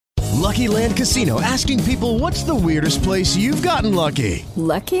Lucky Land Casino, asking people, what's the weirdest place you've gotten lucky?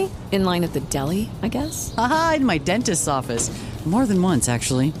 Lucky? In line at the deli, I guess? Aha, in my dentist's office. More than once,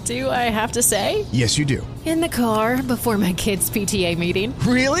 actually. Do I have to say? Yes, you do. In the car before my kids' PTA meeting.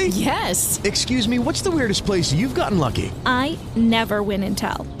 Really? Yes. Excuse me, what's the weirdest place you've gotten lucky? I never win and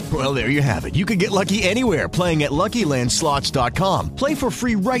tell. Well, there you have it. You can get lucky anywhere, playing at LuckyLandSlots.com. Play for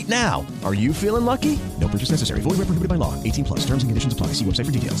free right now. Are you feeling lucky? No purchase necessary. Void where prohibited by law. 18 plus. Terms and conditions apply. See website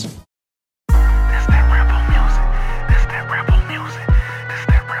for details. That's that rebel music. That's that rebel music. That's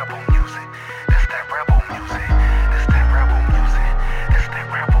that rebel music. That's that rebel music. That's that rebel music. That's that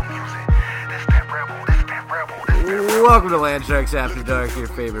rebel music. That's that rebel. That's that rebel. That's that rebel. Welcome to Landsharks After Dark, your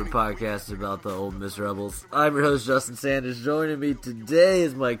favorite podcast about the Ole Miss Rebels. I'm your host, Justin Sanders. Joining me today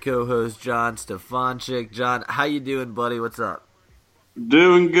is my co-host, John Stefanchik. John, how you doing, buddy? What's up?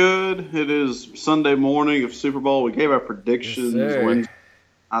 Doing good. It is Sunday morning of Super Bowl. We gave our predictions. Yes,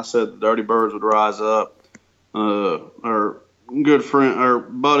 I said the Dirty Birds would rise up. Our good friend, our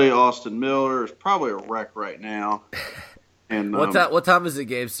buddy Austin Miller is probably a wreck right now. And what time does the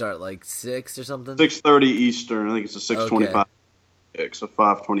game start? Like 6 or something? 6:30 Eastern. I think it's a 6:25. Okay. So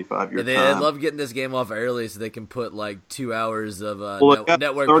 5:25 your They time. love getting this game off early so they can put like 2 hours of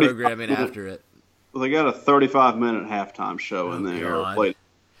network 30 programming after it. Well, they got a 35-minute halftime show in there. God.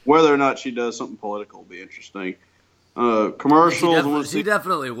 Whether or not she does something political will be interesting. Commercials. She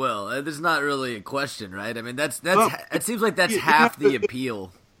definitely will. There's not really a question, right? I mean, it seems like that's half the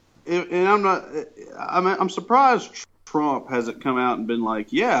appeal. And I'm surprised Trump hasn't come out and been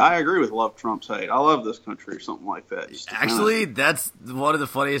like, yeah, I agree with love Trump's hate. I love this country or something like that. Actually, that's one of the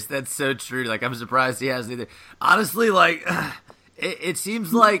funniest. That's so true. Like, I'm surprised he hasn't either. Honestly, like, it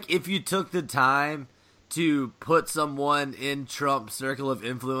seems like if you took the time to put someone in Trump's circle of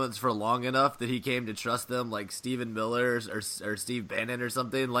influence for long enough that he came to trust them, like Stephen Miller or Steve Bannon or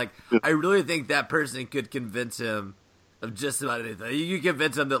something, like, I really think that person could convince him of just about anything. You can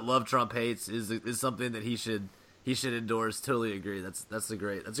convince him that love Trump hates is something that he should endorse. Totally agree. That's a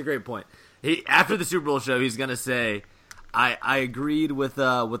great point. After the Super Bowl show, he's gonna say, I agreed with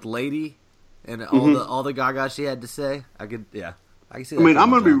Lady and all the gaga she had to say. I can see that. I'm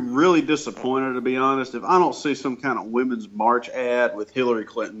going to be really disappointed, to be honest, if I don't see some kind of Women's March ad with Hillary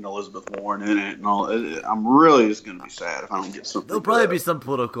Clinton, Elizabeth Warren in it, and all. I'm really just going to be sad if I don't get something. There'll probably be some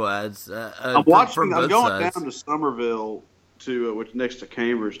political ads. I'm going down to Somerville which next to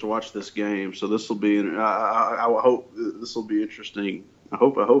Cambridge to watch this game. So this will be. I hope this will be interesting. I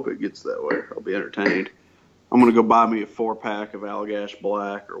hope it gets that way. I'll be entertained. I'm going to go buy me a 4-pack of Allagash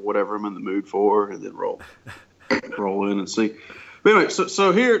Black or whatever I'm in the mood for, and then roll in and see. But anyway, so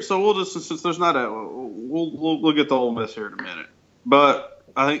we'll just, since there's not we'll get the Ole Miss here in a minute. But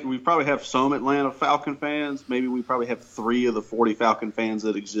I think we probably have some Atlanta Falcon fans. Maybe we probably have 3 of the 40 Falcon fans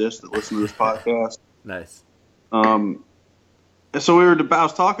that exist that listen to this podcast. Nice. So I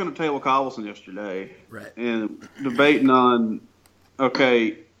was talking to Taylor Cobbleson yesterday, right, and debating on,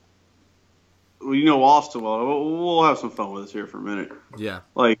 okay, well, Austin. Well, we'll have some fun with this here for a minute. Yeah.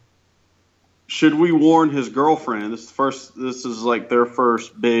 Like, should we warn his girlfriend? This is like their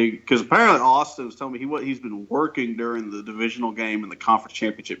first big, because apparently Austin was telling me he's been working during the divisional game and the conference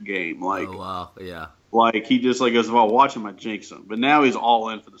championship game. Like, oh wow, yeah. Like he just goes, if I watch him, I jinx him. But now he's all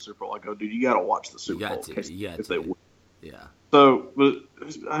in for the Super Bowl. I go, dude, you got to watch the Super Bowl if they win. Yeah. So, but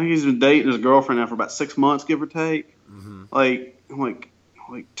I think he's been dating his girlfriend now for about 6 months, give or take. Mm-hmm. Like, I'm like,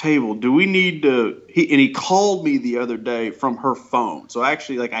 Table, do we need to? He called me the other day from her phone. So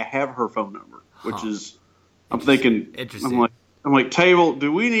actually, like, I have her phone number, which is, I'm thinking, interesting. I'm like, Table,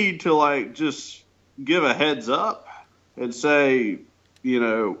 do we need to like just give a heads up and say,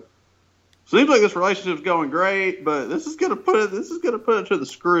 seems like this relationship's going great, but this is gonna put it to the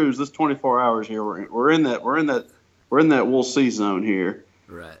screws. This 24 hours here, we're in that we'll see zone here.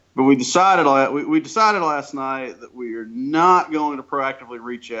 Right. But we decided last night that we are not going to proactively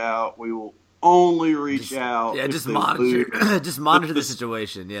reach out. We will only reach out. Yeah, just monitor. Just monitor the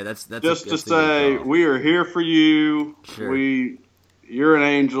situation. Yeah, that's just to say we are here for you. Sure. You're an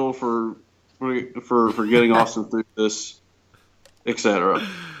angel for getting Austin through this, etc.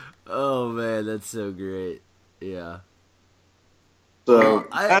 Oh man, that's so great. Yeah. So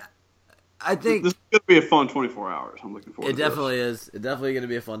I think this is going to be a fun 24 hours. I'm looking forward to it. It definitely is. It's definitely going to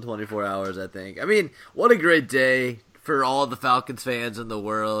be a fun 24 hours, I think. I mean, what a great day for all the Falcons fans in the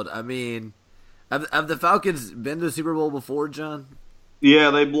world. I mean, have the Falcons been to the Super Bowl before, John?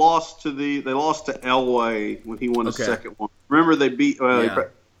 Yeah, they lost to Elway when he won his second one. Remember they beat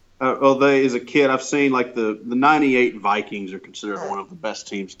as a kid, I've seen like the 98 Vikings are considered one of the best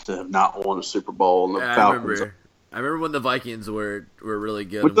teams to have not won a Super Bowl, and the Falcons I remember when the Vikings were really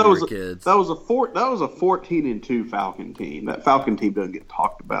good But when we were kids. That was a 14-2 Falcon team. That Falcon team doesn't get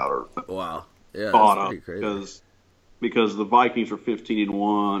talked about or wow. Yeah, thought that's of pretty crazy. because the Vikings were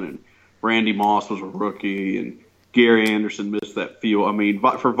 15-1 and Randy Moss was a rookie and Gary Anderson missed that field. I mean,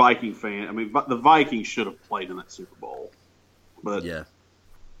 for Viking fan, the Vikings should have played in that Super Bowl. But yeah.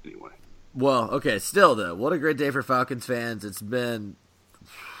 Anyway. Well, okay. Still though, what a great day for Falcons fans. It's been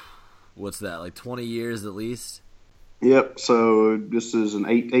what's that? Like 20 years at least. Yep, so this is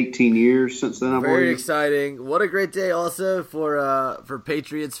 18 years since then, I believe. Very exciting. What a great day also for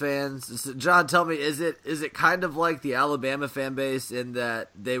Patriots fans. So, John, tell me, is it kind of like the Alabama fan base in that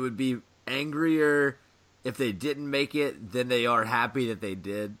they would be angrier if they didn't make it than they are happy that they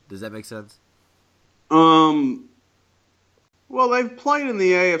did? Does that make sense? Well, they've played in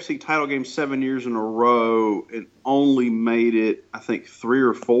the AFC title game 7 years in a row and only made it, I think, 3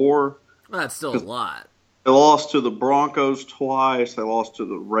 or 4. Well, that's still a lot. They lost to the Broncos twice. They lost to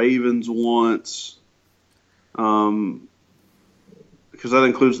the Ravens once. Because that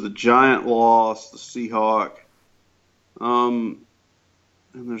includes the Giant loss, the Seahawk. And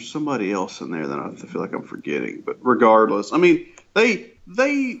there's somebody else in there that I feel like I'm forgetting. But regardless, it's 50.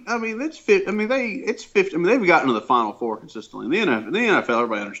 It's 50. They've gotten to the Final Four consistently. In the NFL,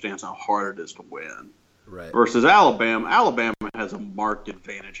 everybody understands how hard it is to win. Right. Versus Alabama. Alabama has a marked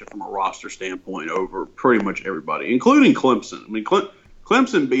advantage from a roster standpoint over pretty much everybody, including Clemson.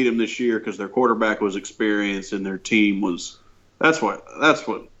 Clemson beat them this year because their quarterback was experienced and their team was. That's what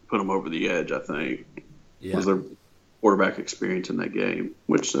put them over the edge. I think was their quarterback experience in that game.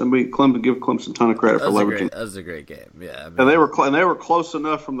 Which Clemson give Clemson a ton of credit for leveraging. That was a great game. Yeah, and they were close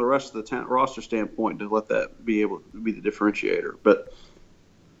enough from the rest of the roster standpoint to let that be able to be the differentiator. But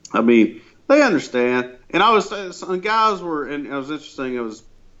they understand. And some guys were, and it was interesting. I was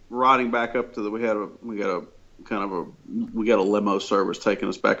riding back up to we got a limo service taking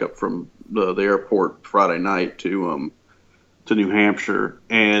us back up from the airport Friday night to New Hampshire,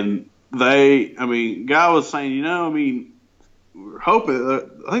 and guy was saying, we're hoping.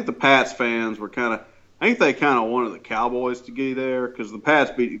 I think the Pats fans were they wanted the Cowboys to get there because the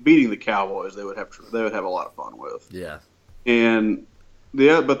Pats beating the Cowboys they would have a lot of fun with. Yeah, and.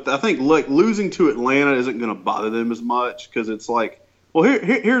 Yeah, but I think losing to Atlanta isn't going to bother them as much because it's like, well,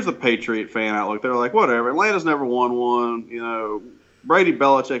 here's the Patriot fan outlook. They're like, whatever. Atlanta's never won one. Brady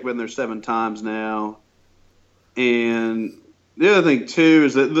Belichick been there 7 times now. And the other thing too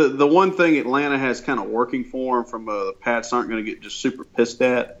is that the one thing Atlanta has kind of working for them from the Pats aren't going to get just super pissed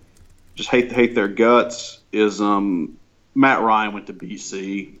at, just hate their guts is Matt Ryan went to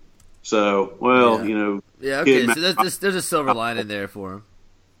BC. So, yeah, okay. So there's a silver lining there for him.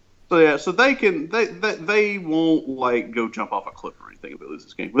 So they won't go jump off a cliff or anything if they lose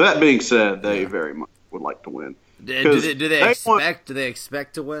this game. With that being said, they very much would like to win. Do they expect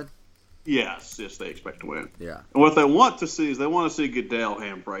to win? Yes, they expect to win. Yeah. And what they want to see is they want to see Goodell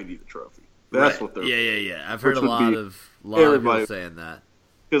hand Brady the trophy. That's what they're. Yeah. I've heard a lot of people saying that.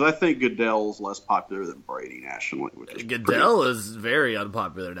 Because I think Goodell's less popular than Brady nationally. Goodell is very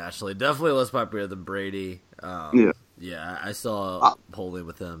unpopular nationally. Definitely less popular than Brady. Yeah, I saw polling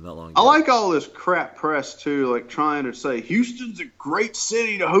with him not long ago. I like all this crap press, too, trying to say Houston's a great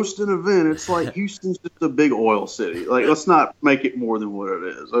city to host an event. It's like Houston's just a big oil city. Let's not make it more than what it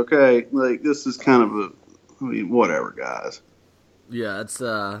is, okay? This is kind of whatever, guys. Yeah,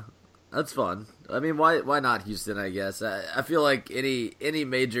 that's fun. Why not Houston, I guess? I feel like any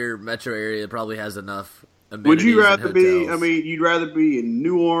major metro area probably has enough amenities. Would you rather and be, hotels. you'd rather be in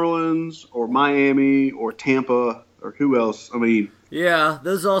New Orleans or Miami or Tampa or who else? Yeah,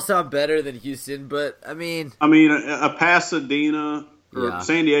 those all sound better than Houston, but a Pasadena or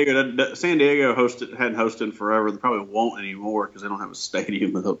San Diego. San Diego hadn't hosted in forever. They probably won't anymore because they don't have a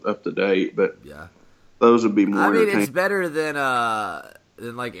stadium up to date, but yeah. Those would be more it's better than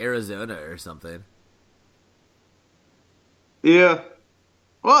Arizona or something. Yeah.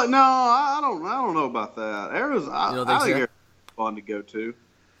 Well, no, I don't know about that. Arizona, I think Arizona's fun to go to.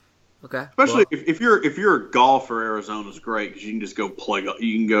 Okay. Especially if you're a golfer, Arizona's great because you can just go play.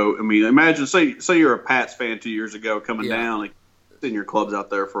 You can go. Imagine say you're a Pats fan 2 years ago coming down, send your clubs out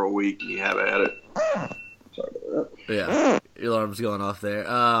there for a week and you have at it. Sorry about that. Yeah, your alarm's going off there.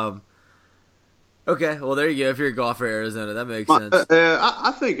 Okay, well there you go. If you're a golfer, Arizona, that makes sense.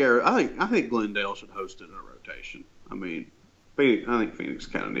 I think Glendale should host it in a rotation. I think Phoenix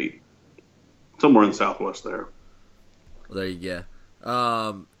is kind of neat. Somewhere in the Southwest there. Well, there you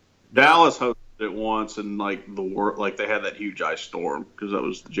go. Dallas hosted it once, and they had that huge ice storm because that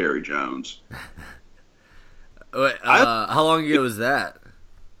was Jerry Jones. Wait, how long ago was that?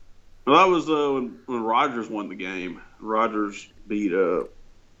 Well, that was when Rodgers won the game. Rodgers beat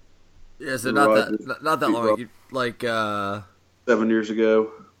Yeah, so not that long. Like 7 years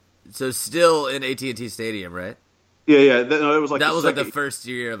ago. So still in AT&T Stadium, right? Yeah. It was like that was like the first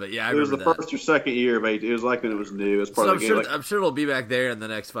year of it. Yeah, I remember that. It was the first or second year of it. It was like when it was new. It was part of the game. I'm sure it'll be back there in the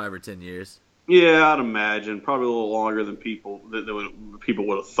next 5 or 10 years. Yeah, I'd imagine probably a little longer than people would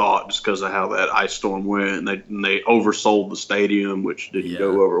have thought, just because of how that ice storm went, and they oversold the stadium, which didn't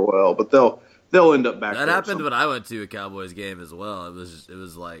go over well. But they'll end up back. That happened when I went to a Cowboys game as well. It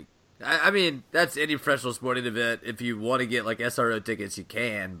was like, I mean, that's any professional sporting event. If you want to get like SRO tickets, you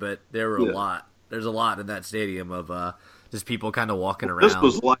can, but there were a lot. There's a lot in that stadium of just people kind of walking around. This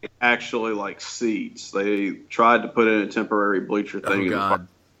was actually like seats. They tried to put in a temporary bleacher thing. Oh God.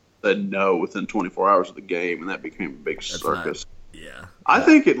 Said no within 24 hours of the game, and that became a big circus. Yeah. I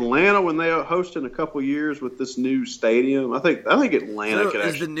think Atlanta, when they host in a couple years with this new stadium, I think Atlanta could actually.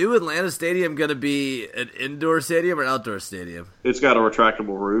 Is the new Atlanta stadium going to be an indoor stadium or an outdoor stadium? It's got a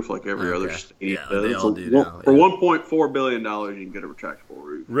retractable roof like every other stadium. Yeah, they all do now. For $1.4 billion, you can get a retractable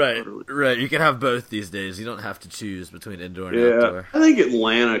roof. Right. You can have both these days. You don't have to choose between indoor and outdoor. I think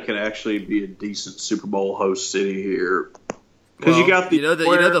Atlanta could actually be a decent Super Bowl host city here. Because you got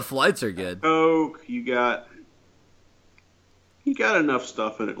the flights are good. Coke, you got enough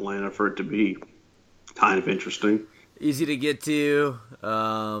stuff in Atlanta for it to be kind of interesting. Easy to get to,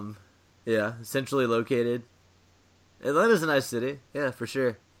 centrally located. Atlanta's a nice city, yeah, for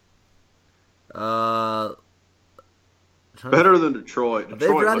sure. Better than Detroit. Have they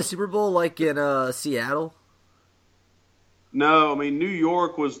ever had a Super Bowl like in Seattle? No, I mean New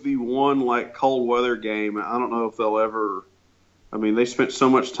York was the one like cold weather game. I don't know if they'll ever. I mean, they spent so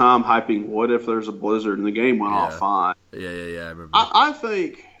much time hyping what if there's a blizzard, and the game went off fine. Yeah, I remember. I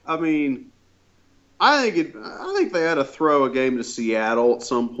think they had to throw a game to Seattle at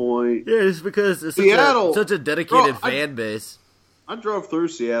some point. Yeah, it's because it's such a dedicated fan base. I drove through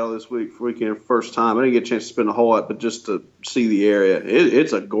Seattle this weekend first time. I didn't get a chance to spend a whole lot, but just to see the area.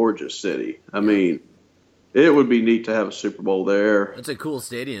 It's a gorgeous city. I mean, it would be neat to have a Super Bowl there. It's a cool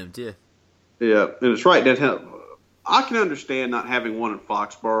stadium, too. Yeah, and it's right downtown. I can understand not having one in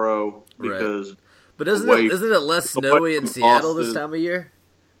Foxborough because, but isn't it less snowy in Seattle this time of year?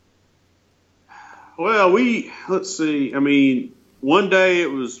 Well, let's see. I mean, one day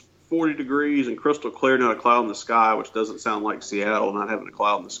it was 40 degrees and crystal clear, not a cloud in the sky, which doesn't sound like Seattle not having a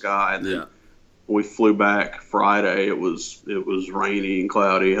cloud in the sky. And then when we flew back Friday, it was rainy and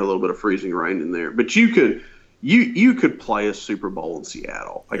cloudy, had a little bit of freezing rain in there. But you could play a Super Bowl in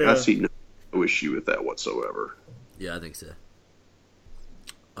Seattle. I see no issue with that whatsoever. Yeah, I think so.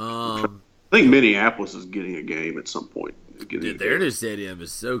 I think Minneapolis is getting a game at some point. Dude, their new stadium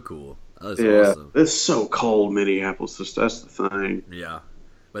is so cool. That's awesome. It's so cold, Minneapolis. That's the thing. Yeah,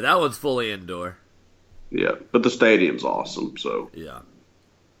 but that one's fully indoor. Yeah, but the stadium's awesome. So yeah.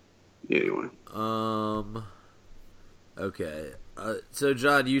 Anyway. Okay. So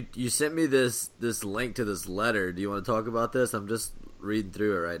John, you sent me this link to this letter. Do you want to talk about this? I'm just reading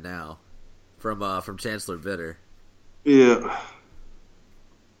through it right now from Chancellor Vitter. Yeah.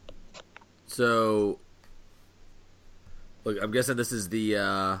 So, look, I'm guessing this is the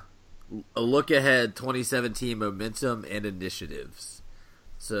a look ahead 2017 momentum and initiatives.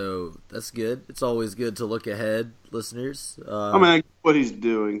 So that's good. It's always good to look ahead, listeners. What he's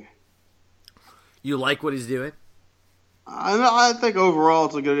doing. You like what he's doing? I think overall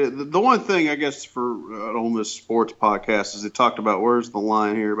it's a good. The one thing I guess for an Ole Miss sports podcast is they talked about where's the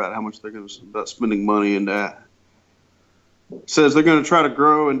line here about how much they're going to about spending money in that. It says they're going to try to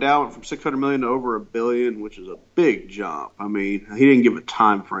grow endowment from $600 million to over $1 billion, which is a big jump. I mean, he didn't give a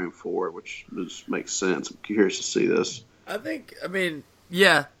time frame for it, which just makes sense. I'm curious to see this.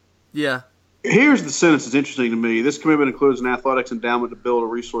 Yeah. Here's the sentence that's interesting to me. This commitment includes an athletics endowment to build a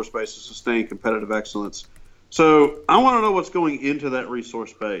resource base to sustain competitive excellence. So I want to know what's going into that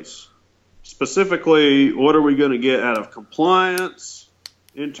resource base. Specifically, what are we going to get out of compliance,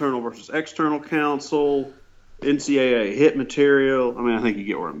 internal versus external counsel, NCAA hit material? I mean, I think you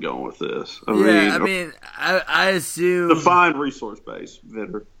get where I'm going with this. I assume define resource base,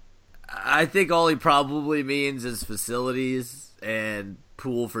 Vitter. I think all he probably means is facilities and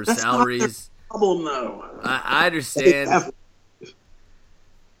pool for salaries. Not the problem, though. I understand.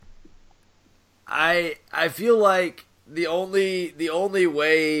 I feel like the only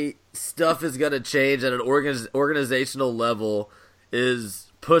way stuff is going to change at an organizational level is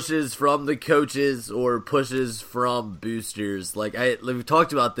pushes from the coaches or pushes from boosters. We've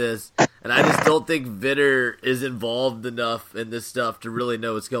talked about this, and I just don't think Vitter is involved enough in this stuff to really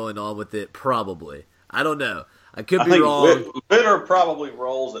know what's going on with it. Probably. I don't know. I could I be think wrong. Vitter probably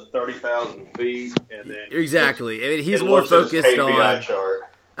rolls at 30,000 feet, and then Exactly. I mean, he's more focused on chart.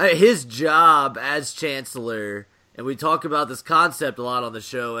 his job as chancellor, and we talk about this concept a lot on the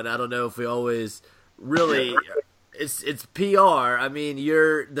show, and I don't know if we always really. It's PR. I mean,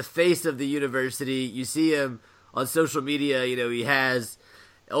 you're the face of the university. You see him on social media. You know, he has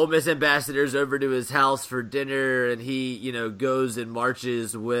Ole Miss ambassadors over to his house for dinner, and he, you know, goes and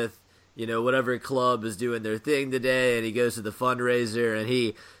marches with, you know, whatever club is doing their thing today, and he goes to the fundraiser, and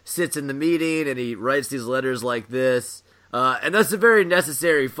he sits in the meeting, and he writes these letters like this. And that's a very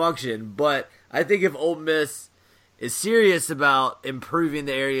necessary function, but I think if Ole Miss is serious about improving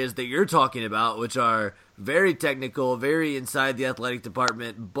the areas that you're talking about, which are very technical, very inside the athletic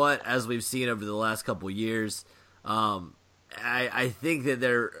department, but as we've seen over the last couple years, I think that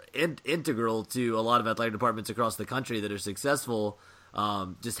they're integral to a lot of athletic departments across the country that are successful,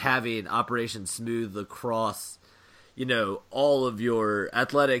 just having Operation Smooth across, you know, all of your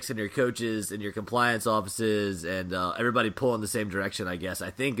athletics and your coaches and your compliance offices and everybody pull in the same direction, I guess, I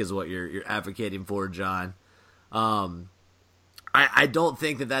think is what you're advocating for, John. I don't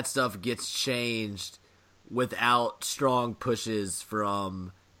think that stuff gets changed without strong pushes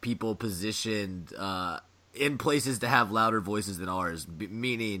from people positioned in places to have louder voices than ours,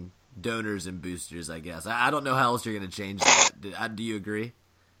 meaning donors and boosters, I guess. I don't know how else you're going to change that. Do you agree?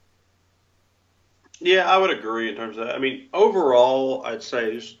 Yeah, I would agree in terms of that. I mean, overall, I'd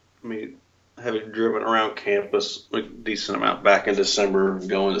say, having driven around campus a decent amount back in December,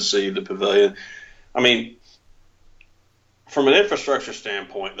 going to see the pavilion, I mean, from an infrastructure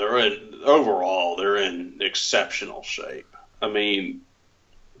standpoint, they're in exceptional shape. I mean,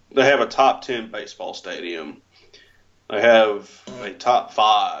 they have a top 10 baseball stadium. They have a top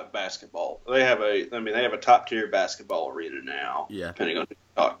 5 basketball. They have a top tier basketball arena now. Yeah. Depending on who you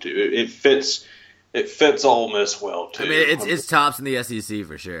talk to, it fits Ole Miss well too. I mean, it's tops in the SEC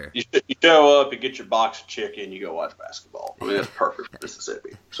for sure. You show up, you get your box of chicken, you go watch basketball. I mean, that's perfect for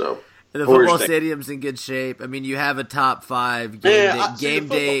Mississippi. So. And the football stadium's in good shape. I mean, you have a top 5 game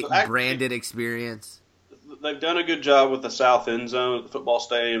day branded experience. They've done a good job with the south end zone of the football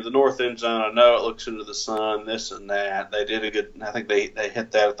stadium. The north end zone, I know it looks into the sun, this and that. They did a good. I think they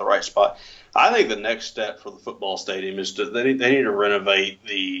hit that at the right spot. I think the next step for the football stadium is they need to renovate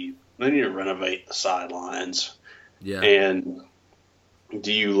the sidelines. Yeah. And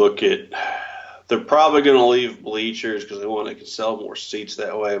do you look at? They're probably going to leave bleachers because they can sell more seats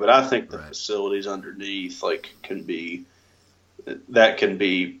that way. But I think the facilities underneath can be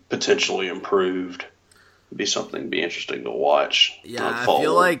potentially improved. It'd be something to be interesting to watch. Yeah, I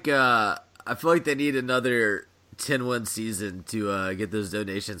feel like they need another 10-win season to get those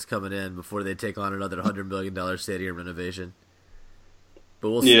donations coming in before they take on another $100 million stadium renovation.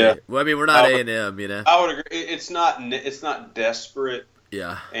 But we'll see. Yeah. Well, I mean, we're not A&M, you know. I would agree. It's not desperate.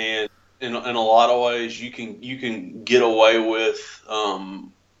 Yeah. And in a lot of ways, you can get away with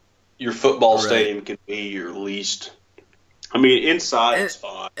your football stadium can be your least. I mean, inside it's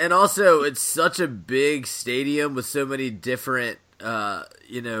fine. And also, it's such a big stadium with so many different,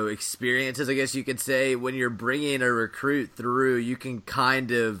 experiences, I guess you could say. When you're bringing a recruit through, you can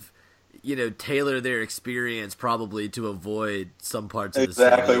kind of, tailor their experience probably to avoid some parts of the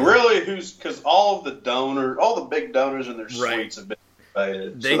stadium. Exactly. Really, because all the big donors in their suites have been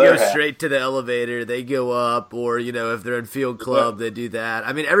invited. They go straight to the elevator. They go up, or if they're in field club, they do that.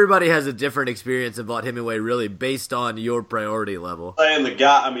 I mean, everybody has a different experience in Vaught Hemingway, really, based on your priority level. And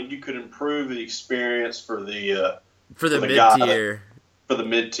you could improve the experience for the mid-tier, for the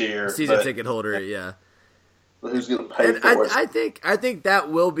mid-tier season ticket holder. Yeah, who's going to pay for it? I think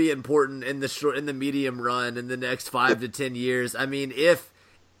that will be important in the medium run in the next 5 to 10 years. I mean, if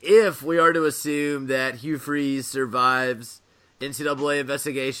we are to assume that Hugh Freeze survives NCAA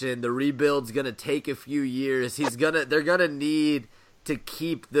investigation, the rebuild's going to take a few years. They're going to need to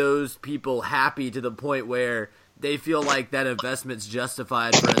keep those people happy to the point where they feel like that investment's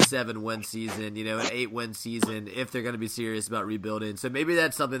justified for a 7-win season, an 8-win season, if they're going to be serious about rebuilding. So maybe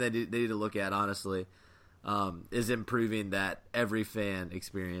that's something they need to look at, honestly, is improving that every fan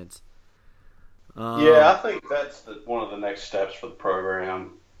experience. I think that's one of the next steps for the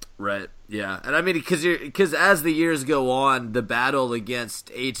program. Right. Yeah, and I mean, because as the years go on, the battle against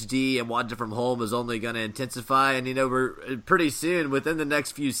HD and watching from home is only going to intensify, and we're pretty soon within the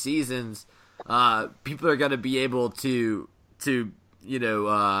next few seasons, people are going to be able to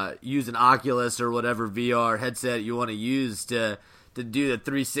use an Oculus or whatever VR headset you want to use to do the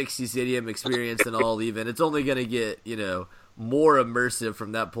 360 stadium experience and all. Even it's only going to get more immersive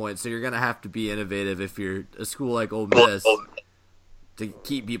from that point. So you're going to have to be innovative if you're a school like Ole Miss. to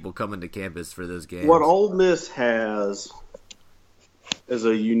keep people coming to campus for those games. What Ole Miss has is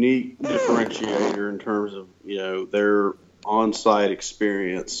a unique differentiator in terms of their on-site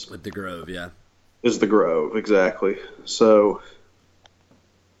experience with the Grove, yeah, is the Grove exactly. So,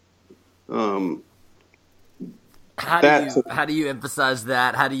 how do you emphasize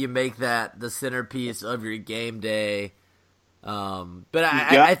that? How do you make that the centerpiece of your game day? But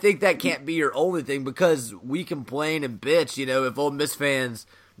I think that can't be your only thing, because we complain and bitch, if Ole Miss fans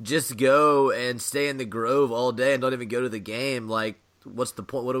just go and stay in the Grove all day and don't even go to the game, like, what's the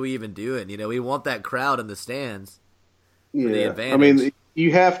point? What are we even doing? We want that crowd in the stands for the advantage. I mean,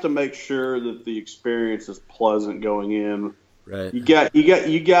 you have to make sure that the experience is pleasant going in. Right. You got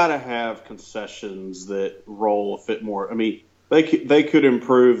to have concessions that roll a bit more. I mean, they could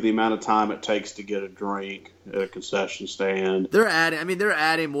improve the amount of time it takes to get a drink at a concession stand. They're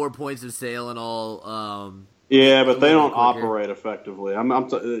adding more points of sale and all. Yeah, but they don't operate effectively.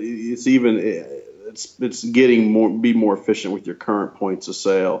 It's getting more efficient with your current points of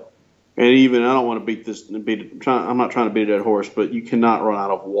sale. And even, I don't want to I'm not trying to beat a dead horse, but you cannot run out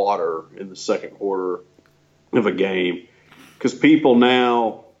of water in the second quarter of a game, because people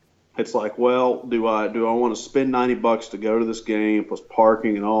now, it's like, well, do I want to spend $90 to go to this game, plus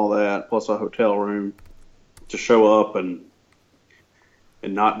parking and all that, plus a hotel room to show up and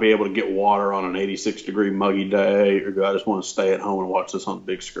not be able to get water on an 86-degree muggy day, or do I just want to stay at home and watch this on the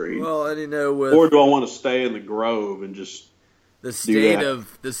big screen? Well, and or do I want to stay in the Grove and just the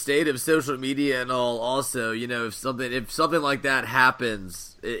state of social media and all? Also, if something like that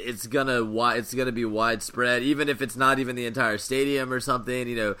happens, it's gonna be widespread, even if it's not even the entire stadium or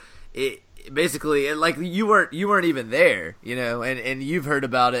something. It basically, like, you weren't even there, and you've heard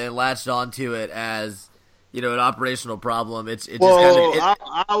about it and latched onto it as an operational problem. I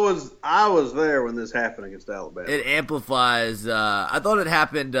was there when this happened against Alabama. It amplifies. I thought it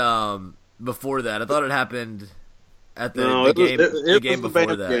happened before that. I thought it happened at the game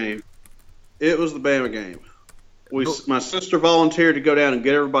before that. Game. It was the Bama game. My sister volunteered to go down and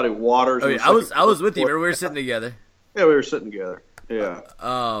get everybody water. Oh, yeah, I was with you. We were sitting together. Yeah, we were sitting together. Yeah.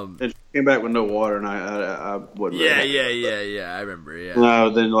 And she came back with no water, and I wasn't. Yeah. I remember. Yeah. No,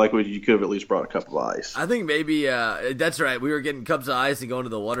 then you could have at least brought a cup of ice. I think maybe that's right. We were getting cups of ice and going to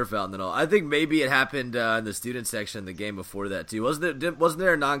the water fountain and all. I think maybe it happened in the student section the game before that too. Wasn't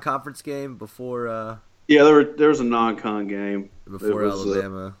there a non-conference game before? Yeah, there was a non-con game before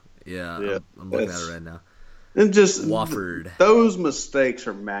Alabama. Yeah, I'm looking at it right now. And just Wofford. Those mistakes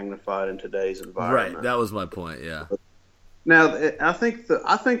are magnified in today's environment. Right, that was my point. Yeah. Now, I think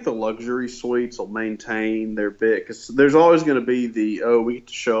the luxury suites will maintain their bit, because there's always going to be we get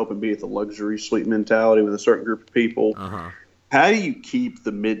to show up and be at the luxury suite mentality with a certain group of people. Uh-huh. How do you keep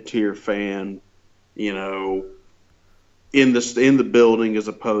the mid-tier fan, in the building, as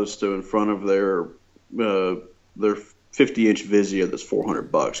opposed to in front of their 50-inch Vizio that's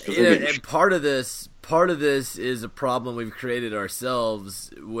 $400? And part of this is a problem we've created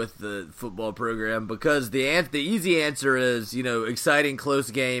ourselves with the football program, because the easy answer is exciting close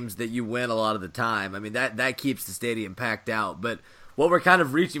games that you win a lot of the time. I mean, that keeps the stadium packed out. But what we're kind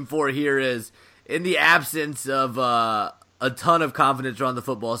of reaching for here is, in the absence of a ton of confidence around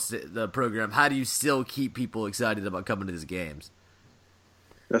the program, how do you still keep people excited about coming to these games?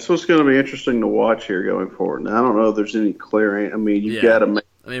 That's what's going to be interesting to watch here going forward. Now, I don't know if there's any clear. I mean, you've got to make.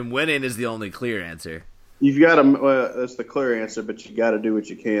 I mean, winning is the only clear answer. You've got to. That's the clear answer, but you got to do what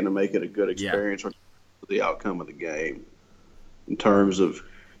you can to make it a good experience for the outcome of the game, in terms of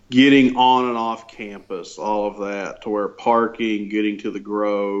getting on and off campus, all of that, to where parking, getting to the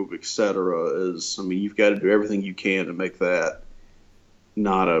Grove, etc. is. I mean, you've got to do everything you can to make that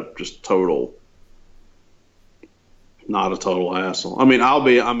not a total hassle. I mean, I'll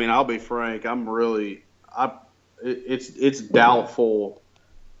be frank. It's doubtful.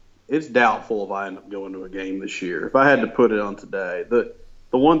 It's doubtful if I end up going to a game this year. If I had to put it on today, the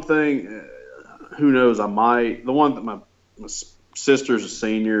one thing, who knows? I might. The one that my sister's a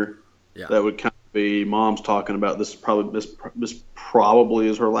senior. Yeah. That would kind of be. Mom's talking about this. This probably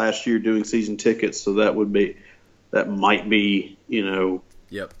is her last year doing season tickets. So that might be.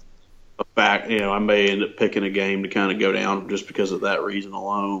 Yep. A fact. I may end up picking a game to kind of go down just because of that reason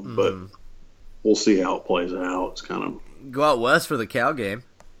alone. Mm-hmm. But we'll see how it plays out. It's kind of go out west for the Cal game.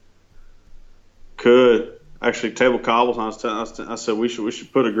 Could actually Table Cobbles. I said we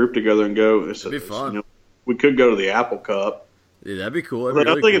should put a group together and go. It'd be fun. We could go to the Apple Cup. Yeah, that'd be cool. But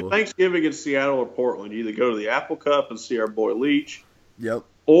I think at Thanksgiving in Seattle or Portland, you either go to the Apple Cup and see our boy Leach. Yep.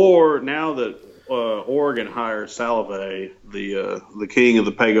 Or now that Oregon hired Salve, the king of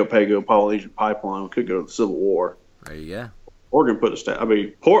the Pago Polynesian pipeline, we could go to the Civil War. There you go. Oregon put a stat. I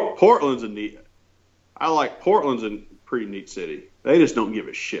mean, Portland's a neat. I like Portland's a pretty neat city. They just don't give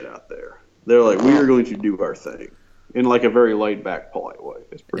a shit out there. They're like, we are going to do our thing in like a very laid back, polite way.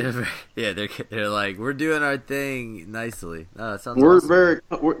 It's pretty. Yeah, they're like, we're doing our thing nicely. No, that sounds awesome.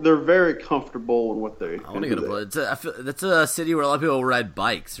 They're very comfortable in what they. I want to go to Portland. That's a city where a lot of people ride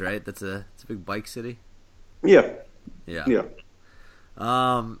bikes, right? It's a big bike city. Yeah. Yeah. Yeah.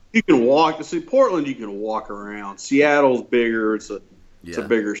 You can walk. See, Portland, you can walk around. Seattle's bigger. It's a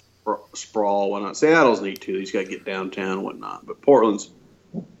bigger sprawl. Whatnot. Seattle's neat too. You just got to get downtown and whatnot. But Portland's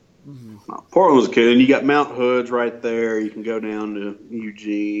a kid, and you got Mount Hood's right there. You can go down to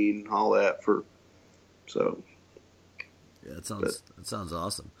Eugene, all that for. So. Yeah, that sounds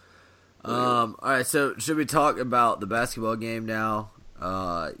awesome. All right, so should we talk about the basketball game now?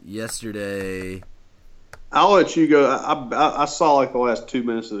 Yesterday. I'll let you go. I saw like the last 2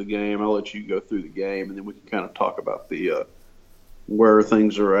 minutes of the game. I'll let you go through the game, and then we can kind of talk about the where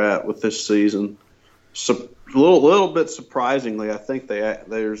things are at with this season. So, a little bit surprisingly, I think they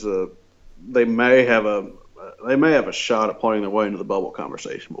may have a shot at playing their way into the bubble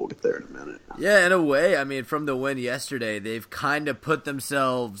conversation, but we'll get there in a minute. Yeah, in a way, I mean, from the win yesterday, they've kind of put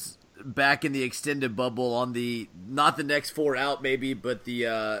themselves back in the extended bubble on the not the next 4 out maybe, but the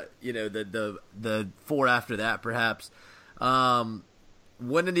the 4 after that perhaps.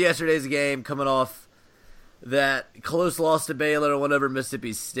 Winning yesterday's game, coming off that close loss to Baylor, went over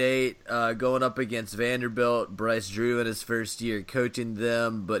Mississippi State, going up against Vanderbilt. Bryce Drew in his first year coaching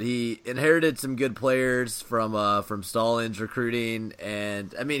them, but he inherited some good players from Stallings recruiting,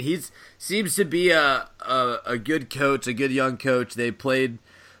 and I mean seems to be a good coach, a good young coach. They played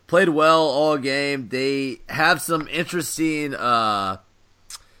well all game. They have some interesting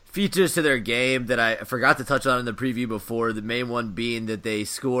features to their game that I forgot to touch on in the preview before, the main one being that they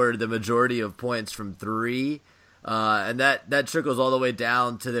scored the majority of points from 3, and that trickles all the way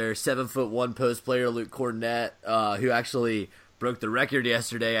down to their 7'1" post player, Luke Cornett, who actually broke the record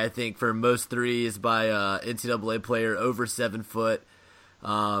yesterday, I think, for most threes by NCAA player over 7 foot.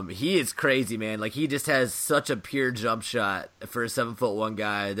 He is crazy, man. Like, he just has such a pure jump shot for a 7'1"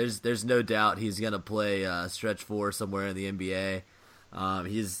 guy. There's no doubt he's gonna play stretch 4 somewhere in the NBA.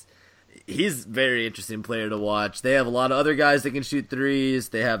 He's a very interesting player to watch. They have a lot of other guys that can shoot threes.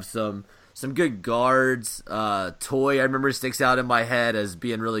 They have some good guards. Toy, I remember, sticks out in my head as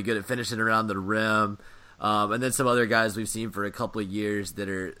being really good at finishing around the rim. And then some other guys we've seen for a couple of years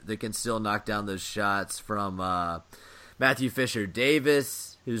that can still knock down those shots, from Matthew Fisher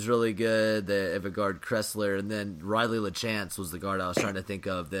Davis, who's really good. They have a guard, Kressler, and then Riley LaChance was the guard I was trying to think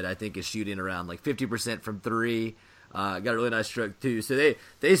of that I think is shooting around like 50% from 3. Got a really nice stroke too. So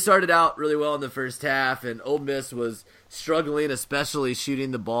they started out really well in the first half, and Ole Miss was struggling, especially shooting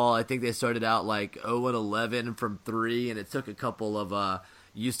the ball. I think they started out like 0-11 from 3, and it took a couple of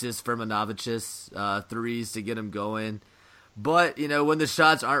Eustace Firmanovic's threes to get them going. But, when the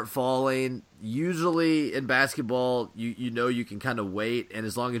shots aren't falling, usually in basketball, you can kind of wait, and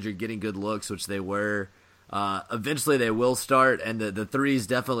as long as you're getting good looks, which they were, eventually they will start, and the threes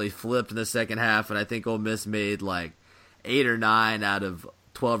definitely flipped in the second half, and I think Ole Miss made like 8 or 9 out of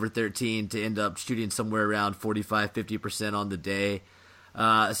 12 or 13 to end up shooting somewhere around 45-50% on the day.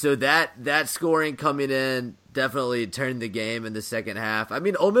 So that scoring coming in definitely turned the game in the second half. I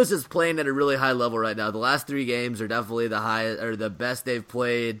mean, Ole Miss is playing at a really high level right now. The last 3 games are definitely the highest or the best they've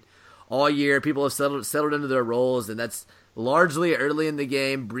played all year. People have settled into their roles, and that's largely early in the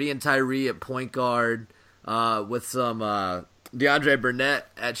game. Bree and Tyree at point guard, with some DeAndre Burnett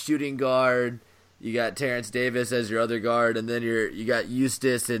at shooting guard. You got Terrence Davis as your other guard, and then you got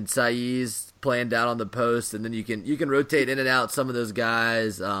Eustace and Saiz playing down on the post, and then you can rotate in and out some of those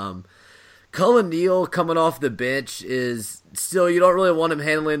guys. Cullen Neal coming off the bench is still, you don't really want him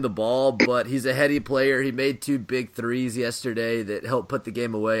handling the ball, but he's a heady player. He made 2 big threes yesterday that helped put the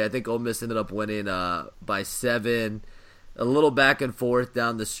game away. I think Ole Miss ended up winning by 7, a little back and forth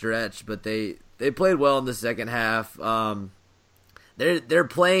down the stretch, but they played well in the second half. They're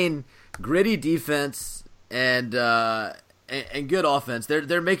playing gritty defense and good offense.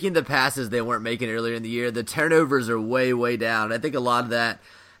 They're making the passes they weren't making earlier in the year. The turnovers are way down. I think a lot of that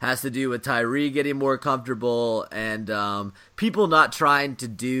has to do with Tyree getting more comfortable and people not trying to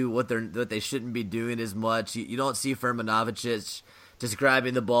do what they shouldn't be doing as much. You don't see Firmanovic just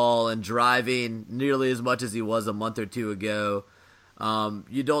grabbing the ball and driving nearly as much as he was a month or 2 ago.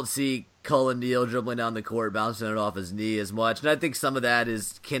 You don't see Cullen Neal dribbling down the court, bouncing it off his knee as much. And I think some of that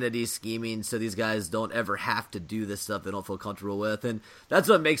is Kennedy scheming so these guys don't ever have to do this stuff they don't feel comfortable with. And that's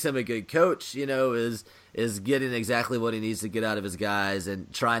what makes him a good coach, is getting exactly what he needs to get out of his guys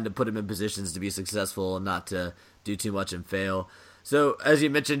and trying to put him in positions to be successful and not to do too much and fail. So, as you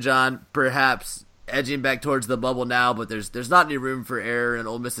mentioned, John, perhaps edging back towards the bubble now, but there's not any room for error in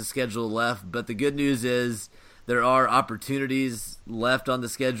Ole Miss's schedule left. But the good news is there are opportunities left on the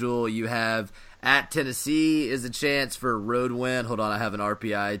schedule. You have at Tennessee is a chance for a road win. Hold on, I have an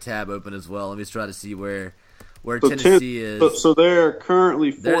RPI tab open as well. Let me try to see where Tennessee is. So they're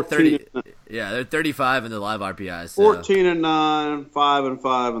currently 14. They're 35 in the live RPI. So. 14-9,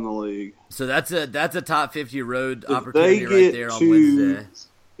 5-5 in the league. So that's a top 50 road opportunity right there on Wednesday.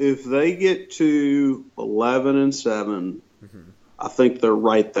 If they get to 11-7, I think they're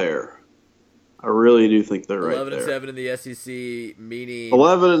right there. I really do think they're right there. 11-7 in the SEC, meaning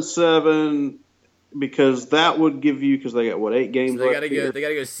 11-7, because that would give you, because they got 8 games so they left. They got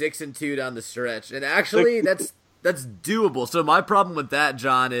to go 6-2 down the stretch, and actually that's doable. So my problem with that,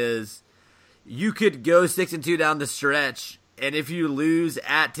 John, is you could go 6-2 down the stretch, and if you lose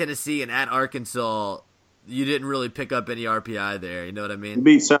at Tennessee and at Arkansas, you didn't really pick up any RPI there. You know what I mean? You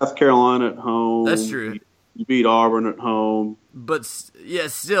beat South Carolina at home. That's true. You beat Auburn at home. But, yeah,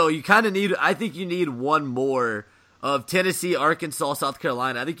 still, you kind of need – I think you need one more of Tennessee, Arkansas, South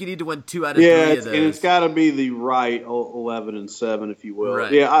Carolina. I think you need to win 2 out of 3 of those. And it's got to be the right 11-7, if you will.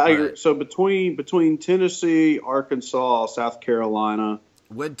 Right. Yeah, I agree. So between Tennessee, Arkansas, South Carolina –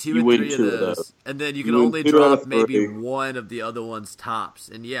 win 2 and 3 of those. And then you can only drop maybe one of the other one's tops.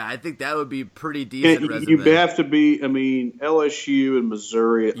 And, yeah, I think that would be pretty decent resume. You have to be – LSU and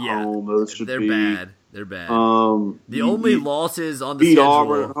Missouri at home. Those should be – bad. They're bad. The only losses on the beat schedule.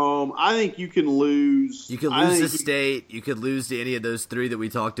 Auburn at home. I think you can lose. You could lose to State. You could lose to any of those 3 that we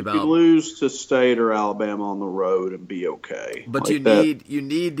talked about. You could lose to State or Alabama on the road and be okay. But you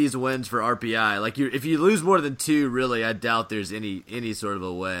need these wins for RPI. Like if you lose more than 2, really, I doubt there's any sort of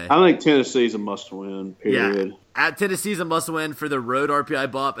a way. I think Tennessee's a must-win. Period. Yeah. At Tennessee's a must-win for the road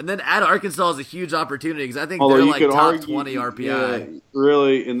RPI bump, and then at Arkansas is a huge opportunity because I think they're like top 20 RPI. Yeah,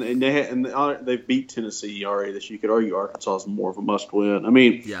 really, and they've beat Tennessee already. That you could argue Arkansas is more of a must-win. I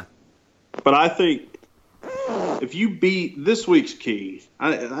mean, yeah, but I think if you beat this week's key,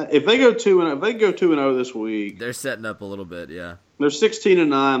 if they go 2-0 this week, they're setting up a little bit. Yeah, they're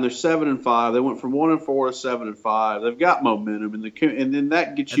 16-9. They're 7-5. They went from 1-4 to 7-5. They've got momentum, and then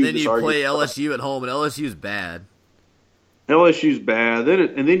that gets you. And then you play LSU at home, and LSU's bad. LSU's bad.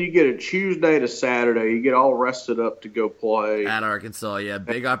 And then you get a Tuesday to Saturday. You get all rested up to go play at Arkansas. Yeah,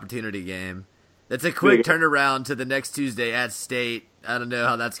 big opportunity game. That's a quick turnaround to the next Tuesday at State. I don't know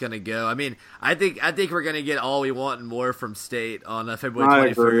how that's going to go. I mean, I think we're going to get all we want and more from State on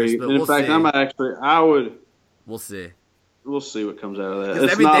February 21st. But in fact, we'll see. We'll see what comes out of that.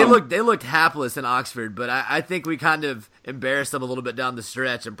 I mean, they looked hapless in Oxford, but I think we kind of embarrassed them a little bit down the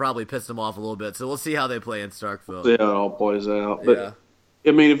stretch and probably pissed them off a little bit. So we'll see how they play in Starkville. See how it all plays out. But, yeah.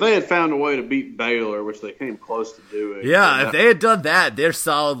 I mean, if they had found a way to beat Baylor, which they came close to doing. Yeah, if they had done that, they're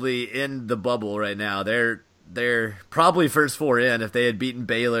solidly in the bubble right now. They're probably first 4 in if they had beaten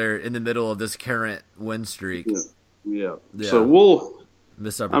Baylor in the middle of this current win streak. Yeah. So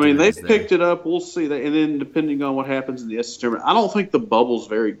they there. picked it up. We'll see that, and then depending on what happens in the SEC tournament, I don't think the bubble's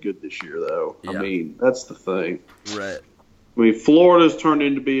very good this year, though. Yeah. I mean, that's the thing. Right. I mean, Florida's turned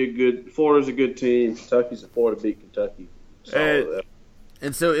into be Florida's a good team. Kentucky's a Florida beat Kentucky.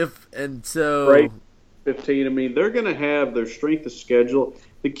 And so Great 15. I mean, they're going to have their strength of schedule.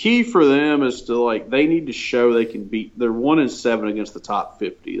 The key for them is to they need to show they can beat. They're 1-7 against the top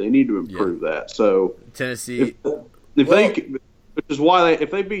 50. They need to improve that. So Tennessee, which is why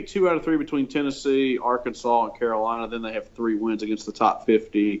if they beat 2 out of 3 between Tennessee, Arkansas, and Carolina, then they have 3 wins against the top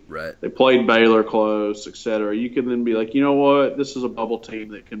 50. Right. They played Baylor close, etc. You can then be like, you know what, this is a bubble team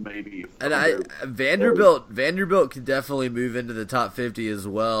that can maybe. And Vanderbilt could definitely move into the top 50 as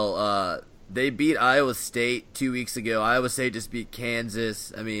well. They beat Iowa State 2 weeks ago. Iowa State just beat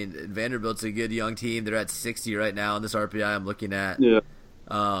Kansas. I mean, Vanderbilt's a good young team. They're at 60 right now in this RPI I'm looking at. Yeah.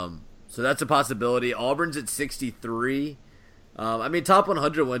 So that's a possibility. Auburn's at 63. I mean, top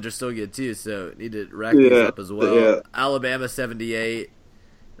 100 wins are still good, too, so need to rack these up as well. Yeah. Alabama, 78.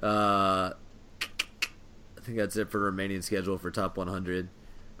 I think that's it for remaining schedule for top 100.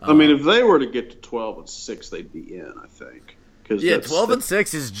 I mean, if they were to get to 12-6, they'd be in, I think.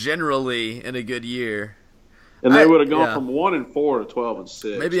 12-6 is generally in a good year. And they would have gone from 1-4 to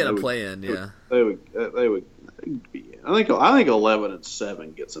 12-6. Maybe in a play-in, yeah. They would be in. I think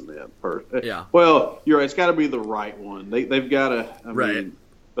 11-7 gets them in. Yeah. Well, you're right. It's got to be the right one. They've got to. I mean,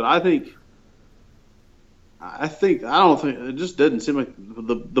 but I don't think it just doesn't seem like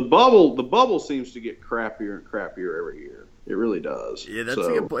the bubble seems to get crappier and crappier every year. It really does. Yeah, that's a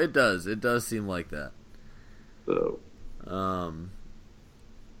good point. It does. It does seem like that. So,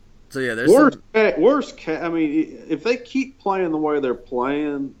 yeah, there's worst. I mean, if they keep playing the way they're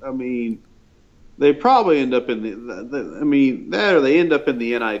playing, I mean, they probably end up in or they end up in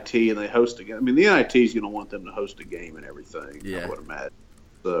the NIT and they host a game. I mean, the NIT is going to want them to host a game and everything. Yeah. I would imagine.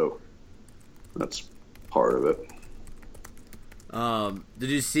 So that's part of it. Did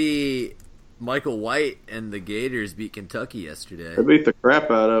you see Michael White and the Gators beat Kentucky yesterday? They beat the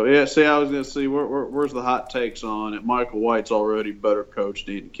crap out of it. Yeah, see, I was going to see where's the hot takes on it. Michael White's already better coach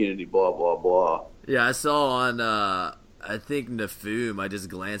than Kennedy, blah, blah, blah. Yeah, I saw on, I think Nafum, I just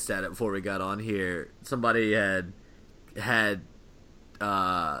glanced at it before we got on here. Somebody had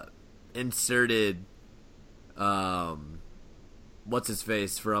inserted, what's his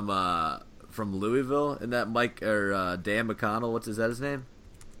face from Louisville, and that Dan McConnell, is that his name?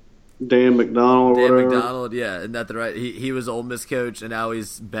 Dan McDonald, Dan whatever. McDonald, yeah, isn't that the right? He was Ole Miss coach, and now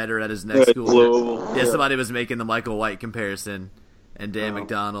he's better at his next school. Yeah, somebody was making the Michael White comparison, and Dan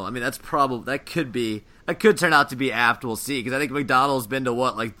McDonald. I mean, that could turn out to be apt. We'll see, because I think McDonald's been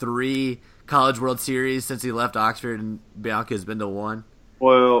to 3 College World Series since he left Oxford, and Bianca's been to 1.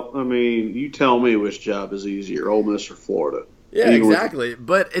 Well, I mean, you tell me which job is easier, Ole Miss or Florida. Yeah, exactly.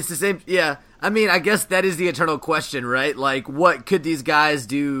 But it's the same. Yeah, I mean, I guess that is the eternal question, right? Like, what could these guys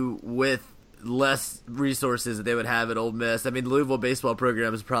do with less resources that they would have at Ole Miss? I mean, the Louisville baseball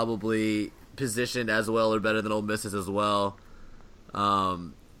program is probably positioned as well or better than Ole Miss's as well.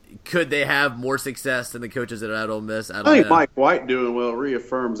 Could they have more success than the coaches that are at Ole Miss? I think Mike White doing well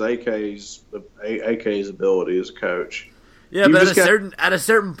reaffirms AK's ability as a coach. Yeah, but at a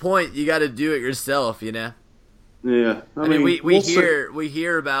certain point, you got to do it yourself, you know. Yeah, I mean, we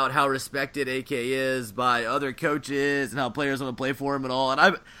hear about how respected AK is by other coaches and how players want to play for him and all,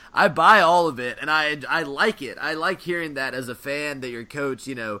 and I buy all of it, and I like it. I like hearing that as a fan, that your coach,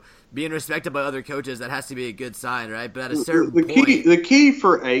 being respected by other coaches. That has to be a good sign, right? But at a certain point, the key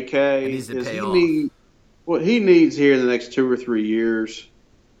for AK is what he needs here in the next 2 or 3 years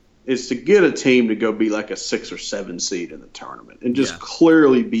is to get a team to go be like a 6 or 7 seed in the tournament and just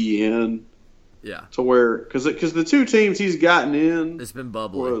clearly be in. Yeah. To where, because the 2 teams he's gotten in, it's been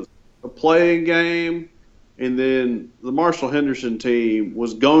bubbly. Was a playing game, and then the Marshall Henderson team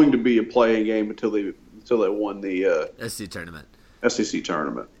was going to be a playing game until they won the SEC tournament.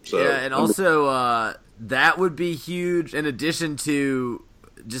 So, yeah, and also that would be huge. In addition to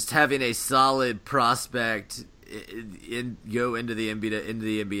just having a solid prospect go into the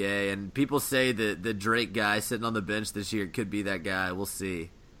NBA, and people say that the Drake guy sitting on the bench this year could be that guy. We'll see.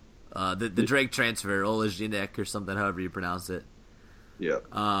 The Drake transfer, Olajinek or something, however you pronounce it. Yeah.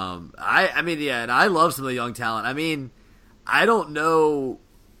 I mean, yeah, and I love some of the young talent. I mean, I don't know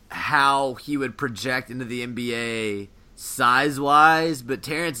how he would project into the NBA size-wise, but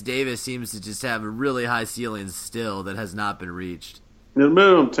Terrence Davis seems to just have a really high ceiling still that has not been reached. The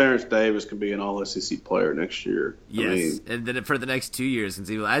minimum, Terrence Davis could be an All-SEC player next year. Yes, and then for the next 2 years,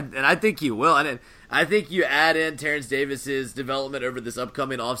 I think he will. And I think you add in Terrence Davis's development over this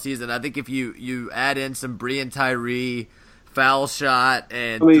upcoming offseason. I think if you add in some Breein Tyree foul shot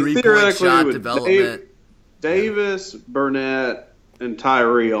and 3-point shot development, Davis, Burnett, and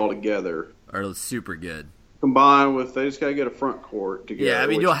Tyree all together are super good. Combined with, they just got to get a front court together. Yeah, I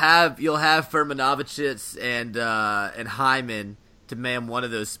mean, you'll have Furmanovicic and Hyman to man one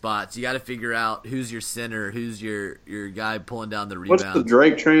of those spots. You got to figure out who's your center, who's your guy pulling down the rebound. What's the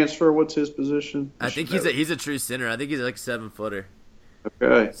Drake transfer? What's his position? I think he's a true center. I think he's like a 7-footer.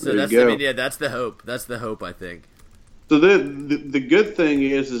 Okay, so that's the hope. That's the hope, I think. So the good thing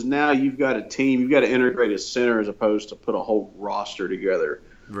is now you've got a team. You've got to integrate a center as opposed to put a whole roster together.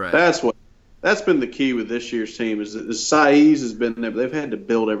 Right. That's been the key with this year's team is that the Saiz has been there, but they've had to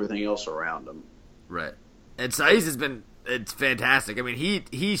build everything else around them. Right. And Saiz has been. It's fantastic. I mean,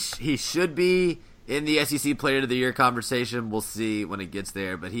 he should be in the SEC Player of the Year conversation. We'll see when it gets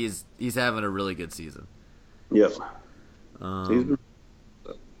there, but he's having a really good season. Yep. I'm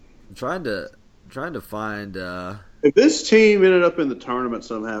trying to find. If this team ended up in the tournament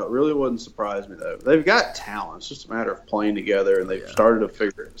somehow, it really wouldn't surprise me though. They've got talent. It's just a matter of playing together, and they've started to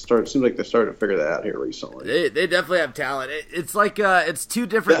figure. It seems like they started to figure that out here recently. They definitely have talent. It's like it's 2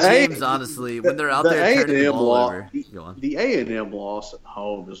 different teams, honestly. When they're out there turning the ball over. The A&M loss at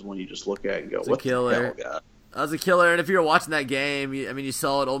home is one you just look at and go, "What the hell, guy?" That was a killer. And if you were watching that game, you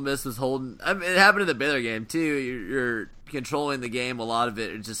saw it. Ole Miss was holding. I mean, it happened in the Baylor game too. You're controlling the game. A lot of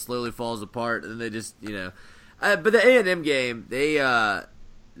it just slowly falls apart, and then they just but the A&M game, they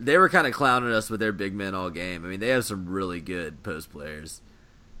they were kind of clowning us with their big men all game. I mean, they have some really good post players.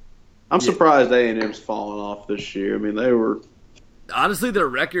 I'm surprised A&M's fallen off this year. I mean, they were honestly, their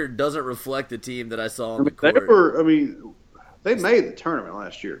record doesn't reflect the team that I saw on the court. They made the tournament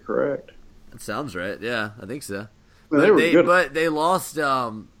last year, correct? That sounds right. Yeah, I think so. Well, they were good. But they lost.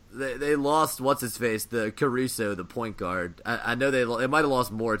 They lost what's his face, the Caruso, the point guard. I know they might have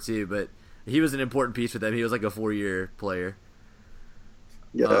lost more too, but he was an important piece for them. He was like a 4-year player.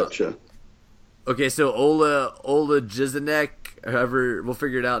 Gotcha. Okay, so Ola Jizanek, however, we'll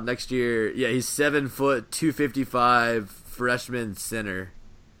figure it out next year. Yeah, he's 7 foot, 255, freshman center.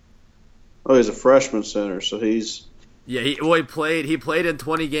 Oh, he's a freshman center, so he's. Yeah, he played in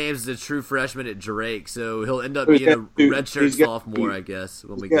 20 games as a true freshman at Drake, so he'll end up being a redshirt sophomore, I guess.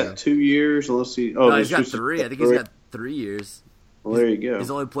 When we got 2 years, unless he. No, he's got 3. I think he's got 3 years. Well, there you go. He's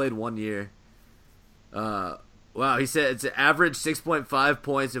only played 1 year. Wow, he said it's an average 6.5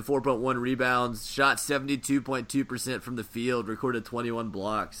 points and 4.1 rebounds, shot 72.2% from the field, recorded 21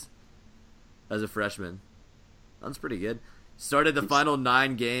 blocks as a freshman. That's pretty good. Started the final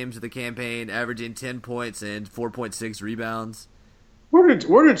 9 games of the campaign, averaging 10 points and 4.6 rebounds. Where did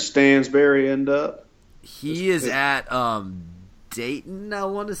Stansberry end up? He is at Dayton, I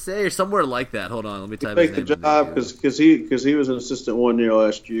want to say, or somewhere like that. Hold on, let me type his name. Take the job because he was an assistant 1 year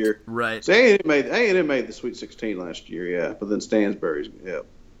last year. Right. So A&M made the Sweet 16 last year, yeah. But then Stansberry's, yeah.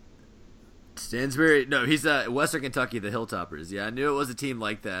 Stansberry, no, he's Western Kentucky, the Hilltoppers. Yeah, I knew it was a team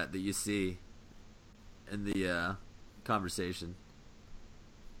like that you see in the conversation.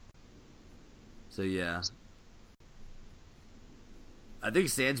 So yeah, I think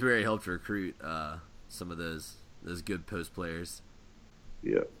Stansberry helped recruit some of those good post players.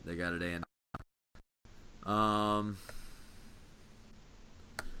 Yeah, they got it in.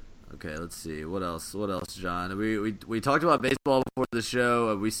 Okay, let's see what else, John. We talked about baseball before the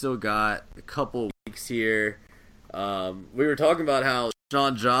show. We still got a couple weeks here. We were talking about how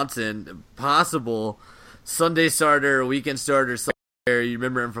Sean Johnson, possible Sunday starter, weekend starter somewhere. You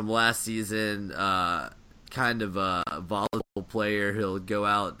remember him from last season. Kind of a volatile player. He'll go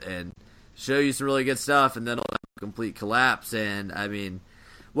out and show you some really good stuff, and then he'll have a complete collapse. And I mean,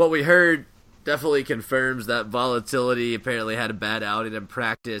 what we heard definitely confirms that volatility. Apparently had a bad outing in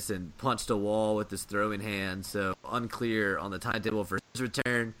practice and punched a wall with his throwing hand. So unclear on the timetable for his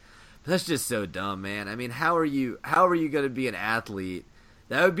return. But that's just so dumb, man. I mean, how are you going to be an athlete?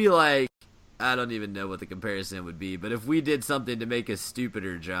 That would be like, I don't even know what the comparison would be, but if we did something to make us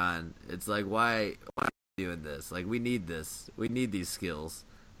stupider, John, it's like, why are we doing this? Like, we need this. We need these skills.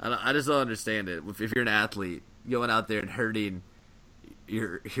 I just don't understand it. If you're an athlete, going out there and hurting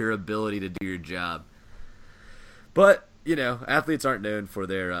your ability to do your job. But, athletes aren't known for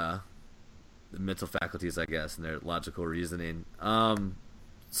their mental faculties, I guess, and their logical reasoning.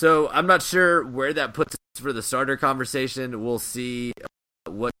 So I'm not sure where that puts us for the starter conversation. We'll see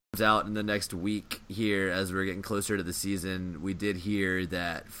what comes out in the next week here as we're getting closer to the season. We did hear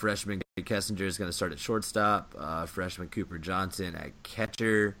that freshman Kessinger is going to start at shortstop, freshman Cooper Johnson at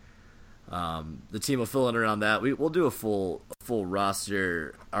catcher. The team will fill in around that. We'll do a full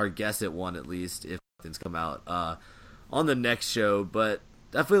roster, our guess at one at least, if things come out on the next show. But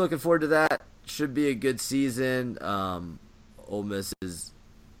definitely looking forward to that. Should be a good season. Ole Miss is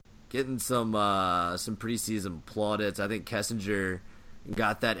getting some preseason plaudits. I think Kessinger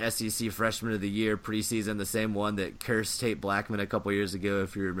got that SEC Freshman of the Year preseason, the same one that cursed Tate Blackman a couple years ago,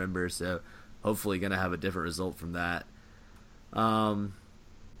 if you remember. So hopefully going to have a different result from that. I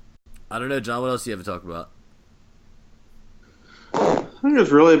don't know, John, what else do you have to talk about? I think that's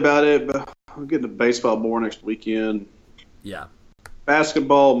really about it, but I'm getting to baseball more next weekend. Yeah.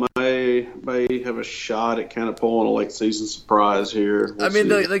 Basketball may have a shot at kind of pulling a late season surprise here. I mean,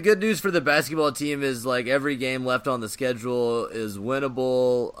 the good news for the basketball team is like every game left on the schedule is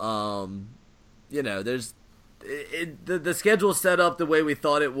winnable. There's the schedule set up the way we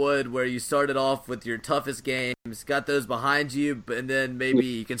thought it would, where you started off with your toughest games, got those behind you, and then maybe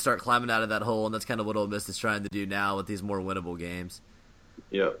you can start climbing out of that hole, and that's kind of what Ole Miss is trying to do now with these more winnable games.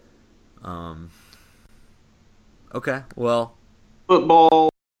 Yep. Okay, well.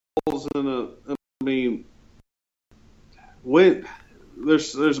 Football's there's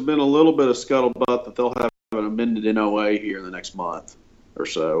been a little bit of scuttlebutt that they'll have an amended NOA here in the next month or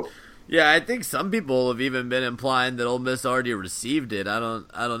so. Yeah, I think some people have even been implying that Ole Miss already received it. I don't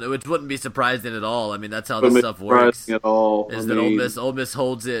know, which wouldn't be surprising at all. I mean, that's how this stuff works. At all. Ole Miss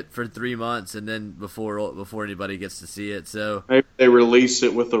holds it for 3 months, and then before anybody gets to see it. So maybe they release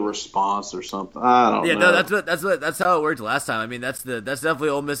it with a response or something. I don't know. Yeah, no, that's how it worked last time. I mean, that's definitely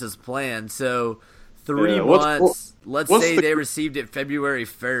Ole Miss's plan. So 3 months. Let's say they received it February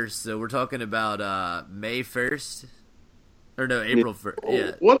 1st, so we're talking about May 1st. Or no, April 1st.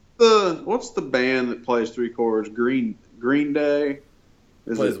 Yeah. What's the band that plays 3 chords? Green Day?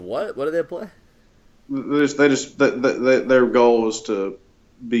 What? What do they play? Their goal is to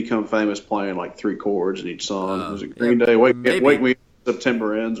become famous playing like 3 chords in each song. Was it Green Day? Wake Me Up,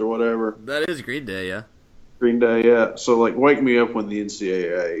 September Ends or whatever. That is Green Day, yeah. Green Day, yeah. So like Wake Me Up when the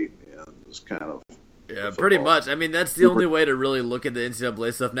NCAA is kind of. Yeah, pretty much. I mean, that's the only way to really look at the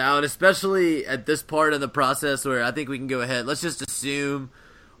NCAA stuff now, and especially at this part of the process where I think we can go ahead. Let's just assume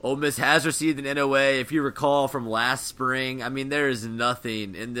Ole Miss has received an NOA. If you recall from last spring, I mean, there is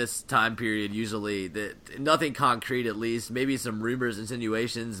nothing in this time period usually, nothing concrete at least, maybe some rumors,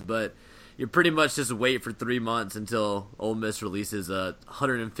 insinuations, but you pretty much just wait for 3 months until Ole Miss releases a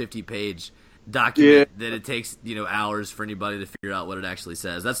 150-page document that it takes hours for anybody to figure out what it actually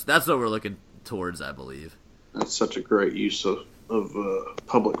says. That's what we're looking towards, I believe. That's such a great use of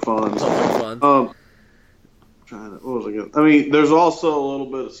public funds. What was I going? I mean, there's also a little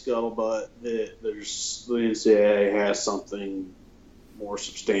bit of scuttlebutt that the NCAA has something more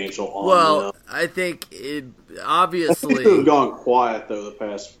substantial on. Well, I think it obviously has gone quiet though the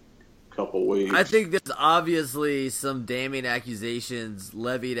past couple weeks. I think there's obviously some damning accusations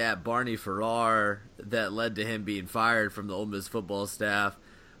levied at Barney Farrar that led to him being fired from the Ole Miss football staff.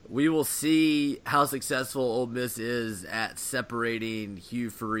 We will see how successful Ole Miss is at separating Hugh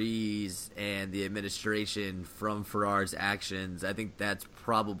Freeze and the administration from Farrar's actions. I think that's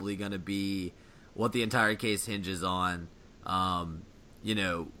probably going to be what the entire case hinges on.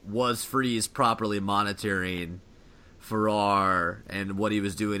 Was Freeze properly monitoring Farrar and what he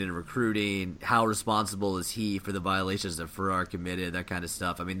was doing in recruiting? How responsible is he for the violations that Farrar committed? That kind of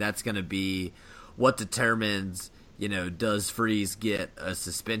stuff. I mean, that's going to be what determines. Does Freeze get a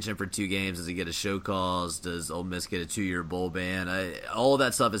suspension for 2 games? Does he get a show cause? Does Ole Miss get a 2-year bowl ban? All of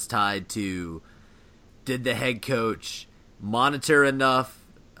that stuff is tied to, did the head coach monitor enough?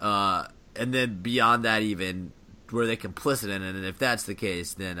 And then beyond that even, were they complicit in it? And if that's the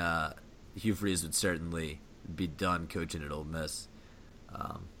case, then Hugh Freeze would certainly be done coaching at Ole Miss.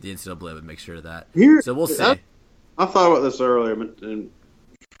 The NCAA would make sure of that. So we'll see. I thought about this earlier and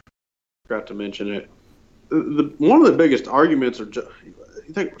forgot to mention it. One of the biggest arguments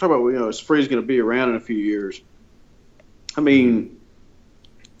is Freeze going to be around in a few years. I mean,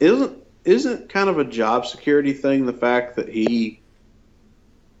 isn't kind of a job security thing the fact that he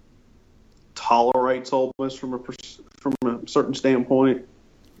tolerates Ole Miss from a certain standpoint?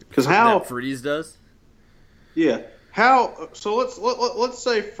 Because how that Freeze does? Yeah. How? So let's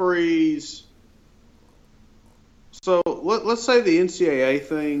say Freeze. So let's say the NCAA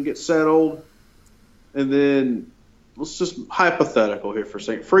thing gets settled. And then, let's just hypothetical here for a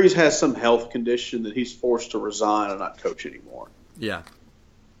second. Freeze has some health condition that he's forced to resign and not coach anymore. Yeah.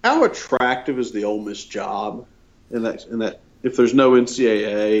 How attractive is the Ole Miss job in that if there's no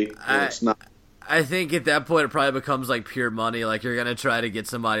NCAA, it's not? I think at that point it probably becomes like pure money. Like you're gonna try to get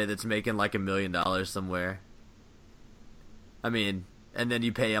somebody that's making like $1 million somewhere. I mean, and then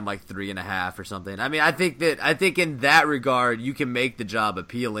you pay him like 3.5 or something. I mean, I think in that regard you can make the job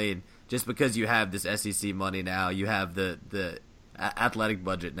appealing. Just because you have this SEC money now, you have the athletic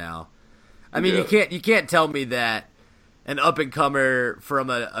budget now. I mean, you can't tell me that an up and comer from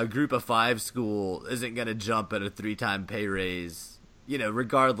a group of 5 school isn't going to jump at a 3-time pay raise,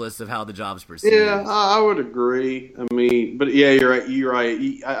 regardless of how the job's perceived. Yeah, I would agree. I mean, but yeah, you're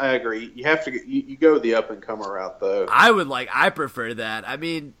right. I agree. You have to you go the up and comer route though. I prefer that. I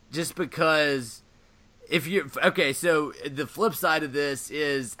mean, just because. So the flip side of this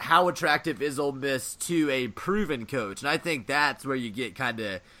is how attractive is Ole Miss to a proven coach, and I think that's where it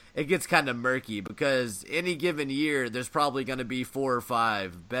gets kind of murky because any given year there's probably going to be 4 or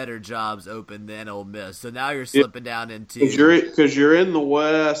 5 better jobs open than Ole Miss. So now you're slipping down into because you're in the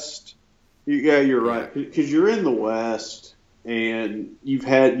West. You're right because you're in the West and you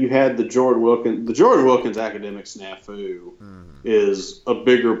had the Jordan Wilkins academic snafu is a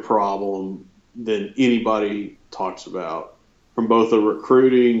bigger problem than anybody talks about from both a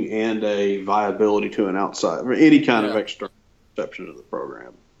recruiting and a viability to an outside or any kind of external perception of the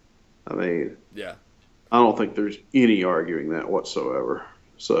program. I mean, I don't think there's any arguing that whatsoever.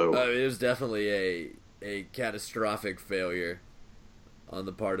 So it was definitely a catastrophic failure on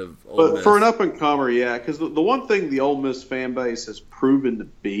the part of Ole Miss. For an up and comer, because the one thing the Ole Miss fan base has proven to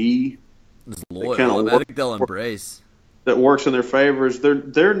be is loyal. I think they'll embrace that works in their favor is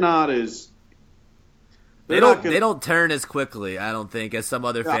they're not as They don't turn as quickly, I don't think, as some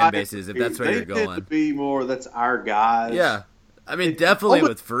other fan bases. If that's where you're going, tend to be more. That's our guys. Yeah, I mean, definitely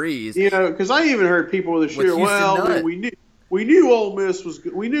with Freeze. Because I even heard people this year. Well, we knew Ole Miss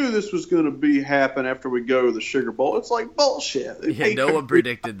we knew this was going to happen after we go to the Sugar Bowl. It's like bullshit. Yeah, no one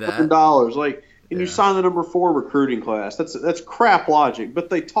predicted that. $100, you sign the number 4 recruiting class. That's crap logic, but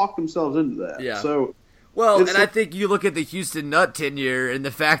they talked themselves into that. Yeah. So. Well, and I think you look at the Houston Nutt tenure and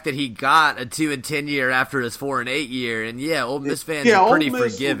the fact that he got a 2-10 year after his 4-8 year, and Ole Miss fans are pretty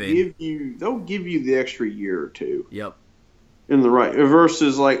forgiving. They'll give you the extra year or two. Yep. In the right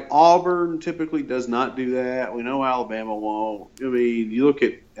versus Auburn typically does not do that. We know Alabama won't. I mean, you look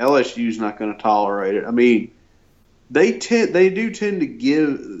at LSU's not going to tolerate it. I mean, they do tend to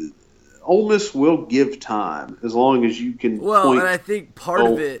give. Ole Miss will give time as long as you can. Well, and I think part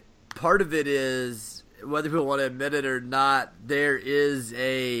of it is, whether people want to admit it or not, there is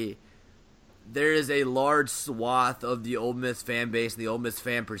a large swath of the Ole Miss fan base and the Ole Miss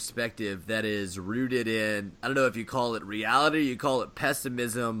fan perspective that is rooted in, I don't know if you call it reality, you call it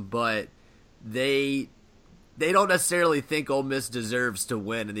pessimism, but they don't necessarily think Ole Miss deserves to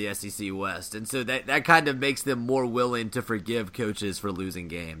win in the SEC West. And so that kind of makes them more willing to forgive coaches for losing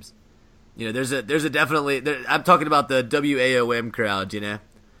games. There's a definitely, I'm talking about the WAOM crowd, And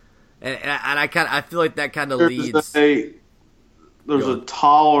I feel like that kind of leads. There's a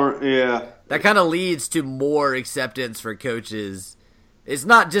tolerant, yeah. That kind of leads to more acceptance for coaches. It's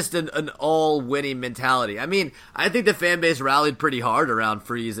not just an all-winning mentality. I mean, I think the fan base rallied pretty hard around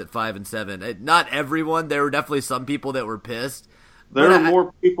Freeze at 5-7. Not everyone. There were definitely some people that were pissed. There are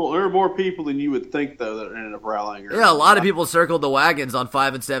more people than you would think, though, that ended up rallying. Yeah, a lot of people circled the wagons on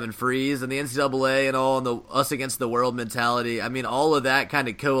 5-7 Freeze and the NCAA and all, and the us against the world mentality. I mean, all of that kind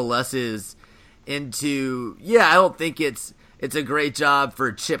of coalesces into. Yeah, I don't think it's a great job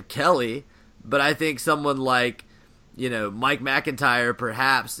for Chip Kelly, but I think someone like Mike McIntyre,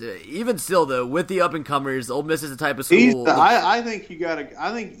 perhaps. Even still, though, with the up and comers, Ole Miss is the type of school. I think you got to.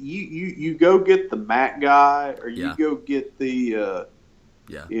 I think you go get the Mac guy, or you go get the.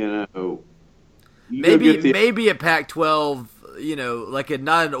 Maybe a Pac-12.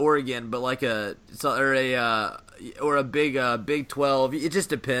 Not an Oregon, but or a Big 12. It just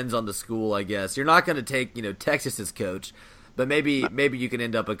depends on the school, I guess. You're not going to take Texas's coach, but maybe you can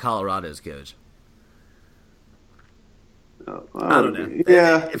end up at Colorado's coach. I don't know.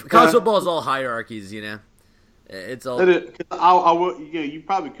 Yeah, if college football is all hierarchies, it's all. I will. You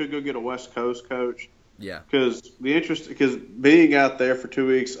probably could go get a West Coast coach. Yeah. Because being out there for 2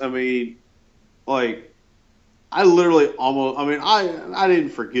 weeks, I mean, I literally almost. I mean, I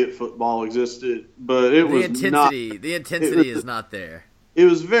didn't forget football existed, but the intensity is not there. It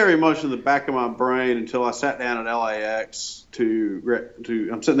was very much in the back of my brain until I sat down at LAX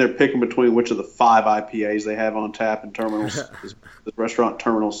I'm sitting there picking between which of the 5 IPAs they have on tap in the restaurant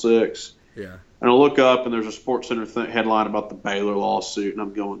Terminal 6. Yeah. And I look up and there's a Sports Center headline about the Baylor lawsuit, and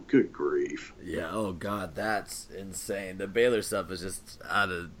I'm going, good grief. Yeah. Oh God, that's insane. The Baylor stuff is just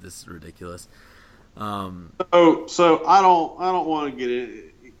this is ridiculous. So I don't want to get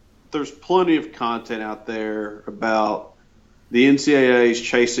in. There's plenty of content out there about the NCAA is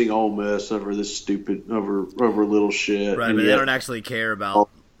chasing Ole Miss over this stupid over little shit. Right, but they don't actually care about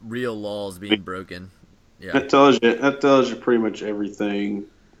real laws being broken. Yeah, that tells you pretty much everything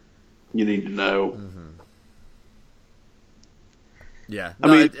you need to know. Mm-hmm. Yeah,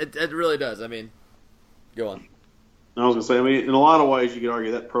 no, it really does. I mean, go on. I was gonna say, in a lot of ways, you could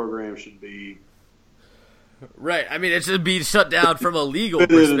argue that program should be. Right. I mean, it should be shut down from a legal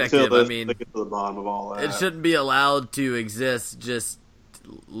perspective. I mean, get to the bottom of all that. It shouldn't be allowed to exist just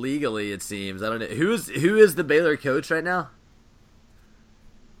legally, it seems. I don't know. Who is the Baylor coach right now?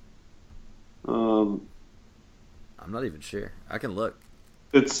 I'm not even sure. I can look.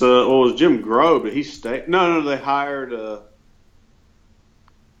 It's it was Jim Grove, but he stayed. No, they hired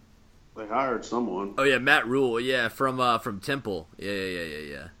someone. Oh yeah, Matt Rule. Yeah, from Temple.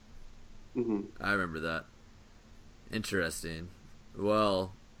 Yeah. Mm-hmm. I remember that. Interesting.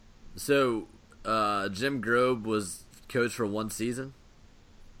 Well, so Jim Grove was coach for 1 season,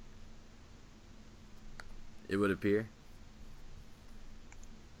 it would appear.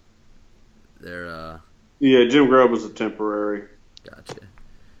 Yeah, Jim Grove was a temporary. Gotcha.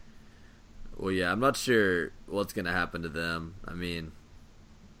 Well, yeah, I'm not sure what's going to happen to them. I mean,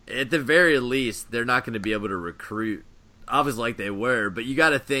 at the very least, they're not going to be able to recruit obviously like they were, but you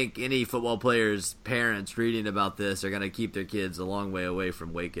got to think any football players' parents reading about this are going to keep their kids a long way away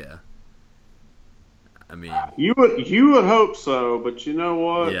from Waco. I mean, you would hope so, but you know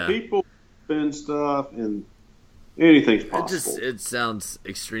what? Yeah. People spend stuff, and anything's possible. It sounds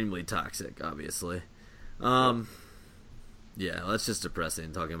extremely toxic, obviously. Yeah, that's just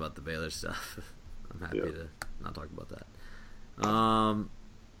depressing talking about the Baylor stuff. I'm happy to not talk about that.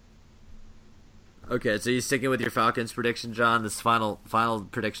 Okay, so you sticking with your Falcons prediction, John? This final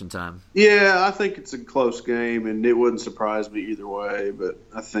prediction time. Yeah, I think it's a close game, and it wouldn't surprise me either way. But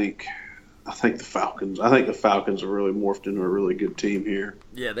I think the Falcons. I think the Falcons have really morphed into a really good team here.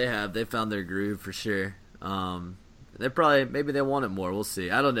 Yeah, they have. They found their groove for sure. Maybe they want it more. We'll see.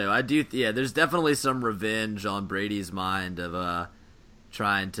 I don't know. I do. Yeah, there's definitely some revenge on Brady's mind of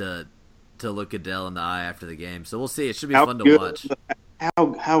trying to look Adele in the eye after the game. So we'll see. It should be fun to watch.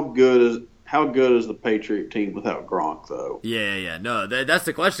 How good is the Patriot team without Gronk, though? Yeah. No, that's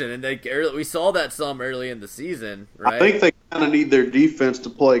the question. And we saw that some early in the season, right? I think they kind of need their defense to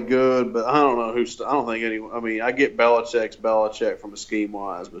play good, but I don't know I don't think anyone. I mean, I get Belichick from a scheme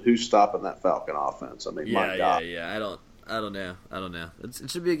wise, but who's stopping that Falcon offense? I mean, my God. Yeah. I don't know.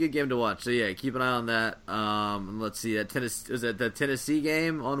 It should be a good game to watch. So yeah, keep an eye on that. Let's see. Was it the Tennessee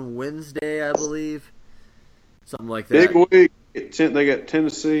game on Wednesday? I believe something like that. Big week. They got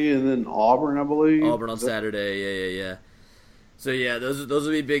Tennessee and then Auburn, I believe. Auburn on Saturday, yeah. So yeah, those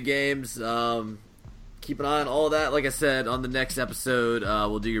will be big games. Keep an eye on all that. Like I said, on the next episode,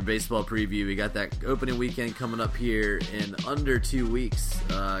 we'll do your baseball preview. We got that opening weekend coming up here in under 2 weeks.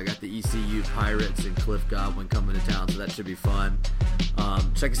 I got the ECU Pirates and Cliff Godwin coming to town, so that should be fun.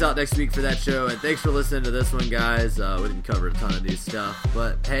 Check us out next week for that show, and thanks for listening to this one, guys. We didn't cover a ton of new stuff,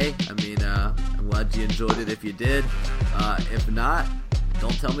 but hey, I mean, I'm glad you enjoyed it if you did. If not,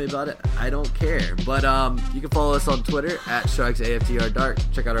 don't tell me about it. I don't care. But you can follow us on Twitter at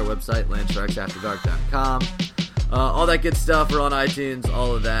SharksAFTRDark. Check out our website, LandsharksAfterDark.com. All that good stuff. We're on iTunes,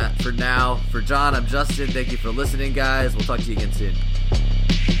 all of that. For now, for John, I'm Justin. Thank you for listening, guys. We'll talk to you again soon.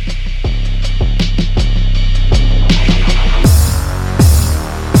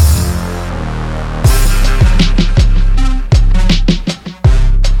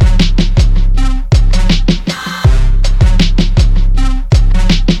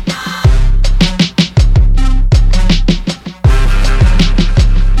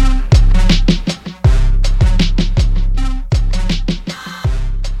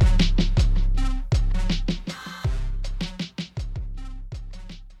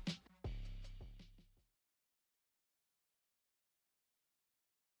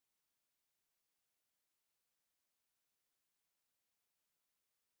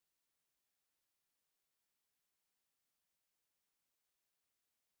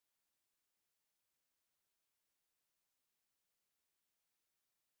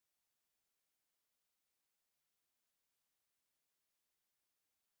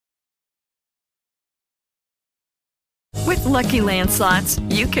 With Lucky Land Slots,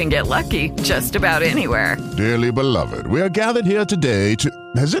 you can get lucky just about anywhere. Dearly beloved, we are gathered here today to...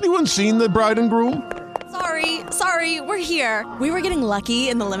 Has anyone seen the bride and groom? Sorry, we're here. We were getting lucky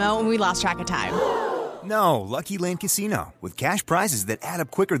in the limo and we lost track of time. No, Lucky Land Casino, with cash prizes that add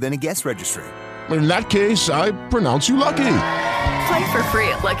up quicker than a guest registry. In that case, I pronounce you lucky. Play for free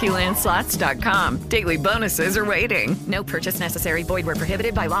at LuckyLandSlots.com. Daily bonuses are waiting. No purchase necessary. Void where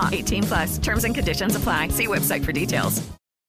prohibited by law. 18+. Terms and conditions apply. See website for details.